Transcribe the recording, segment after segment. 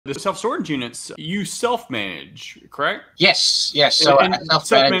The self-storage units, you self-manage, correct? Yes, yes. So And I self-manage.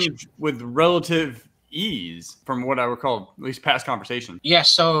 self-manage with relative ease, from what I recall, at least past conversations. Yeah,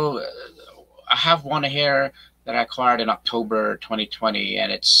 so I have one here that I acquired in October 2020,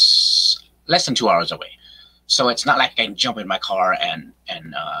 and it's less than 2 hours away. So it's not like I can jump in my car and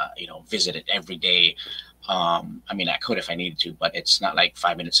visit it every day. I mean, I could if I needed to, but it's not like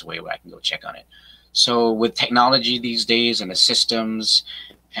 5 minutes away where I can go check on it. So with technology these days and the systems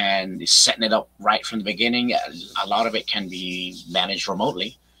and setting it up right from the beginning, a lot of it can be managed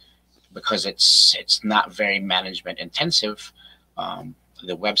remotely because it's not very management intensive.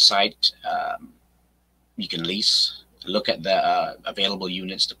 The website, you can lease, look at the available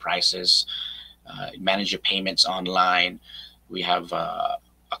units, the prices, manage your payments online. We have a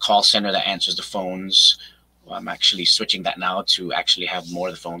call center that answers the phones. Well, I'm actually switching that now to actually have more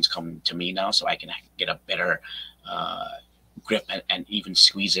of the phones come to me now, so I can get a better grip and even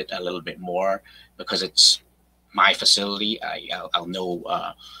squeeze it a little bit more because it's my facility. I'll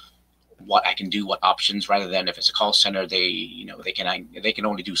know what I can do, what options, rather than if it's a call center, they can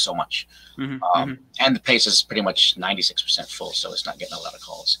only do so much. And the place is pretty much 96% full, so it's not getting a lot of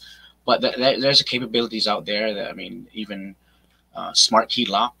calls. But there's capabilities out there that, I mean, even smart key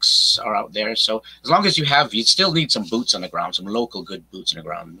locks are out there. So as long as you still need some boots on the ground, some local good boots on the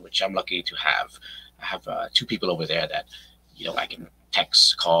ground, which I'm lucky to have. I have 2 people over there that, I can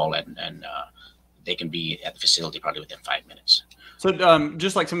text, call, and they can be at the facility probably within 5 minutes. So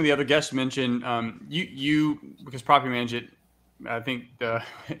just like some of the other guests mentioned, you because property management, I think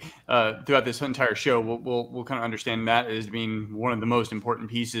throughout this entire show, we'll kind of understand that as being one of the most important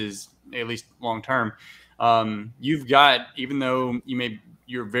pieces, at least long term. You've got, even though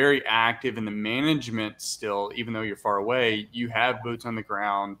you're very active in the management still, even though you're far away, you have boots on the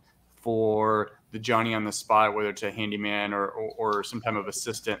ground for the Johnny on the spot, whether it's a handyman or some type of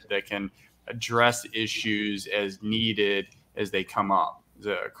assistant that can address issues as needed as they come up.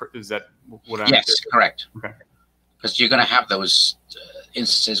 Is that what I'm Yes, correct. Okay. Because you're going to have those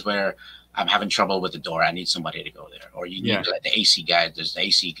instances where I'm having trouble with the door. I need somebody to go there. Or you need the AC guy. There's the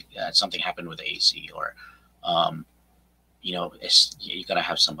AC, something happened with the AC. Or, you got to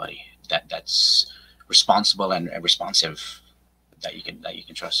have somebody that's responsible and responsive that you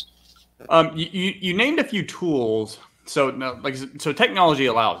can trust. You named a few tools. So technology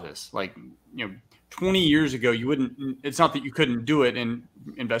allows this. 20 years ago, it's not that you couldn't do it, and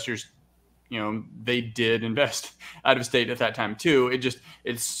investors, they did invest out of state at that time too.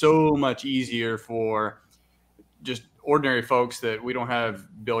 It's so much easier for just ordinary folks that we don't have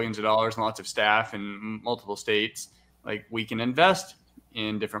billions of dollars and lots of staff in multiple states. Like, we can invest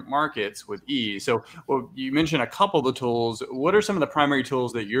in different markets with ease. So, you mentioned a couple of the tools. What are some of the primary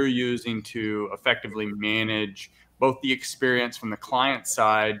tools that you're using to effectively manage both the experience from the client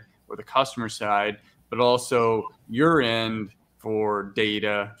side or the customer side, but also your end for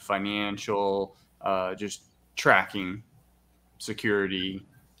data, financial, just tracking, security?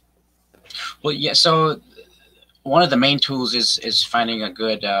 Well, yeah. So one of the main tools is finding a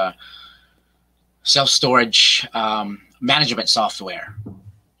good self-storage management software,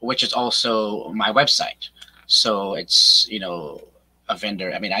 which is also my website. So it's, a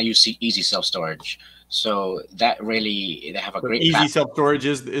vendor. I mean, I use Easy Self Storage. So that really, they have a great Easy Self Storage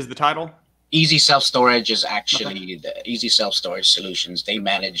is the title? Easy Self Storage is actually the Easy Self Storage Solutions. They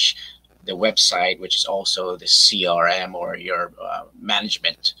manage the website, which is also the CRM or your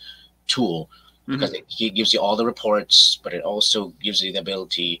management tool, because it gives you all the reports, but it also gives you the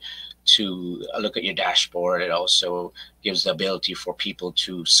ability to look at your dashboard. It also gives the ability for people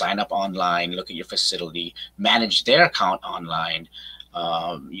to sign up online, look at your facility, manage their account online,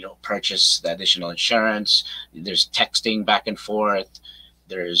 purchase the additional insurance. There's texting back and forth.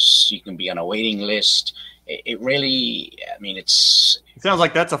 You can be on a waiting list. It really, I mean, it sounds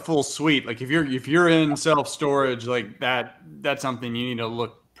like that's a full suite. Like, if you're in self-storage like that, that's something you need to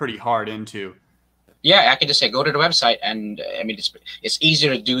look pretty hard into. Yeah, I can just say, go to the website, and I mean, it's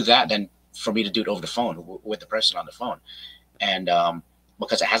easier to do that than for me to do it over the phone with the person on the phone. And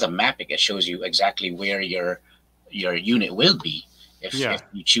because it has a mapping, it shows you exactly where your unit will be if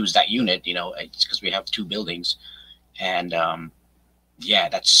you choose that unit. It's because we have 2 buildings, and yeah,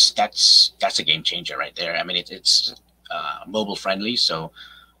 that's a game changer right there. I mean, it's mobile friendly, so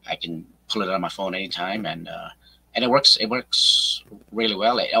I can pull it on my phone anytime, and it works really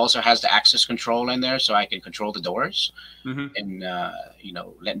well. It also has the access control in there, so I can control the doors and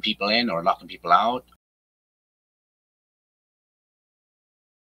letting people in or locking people out.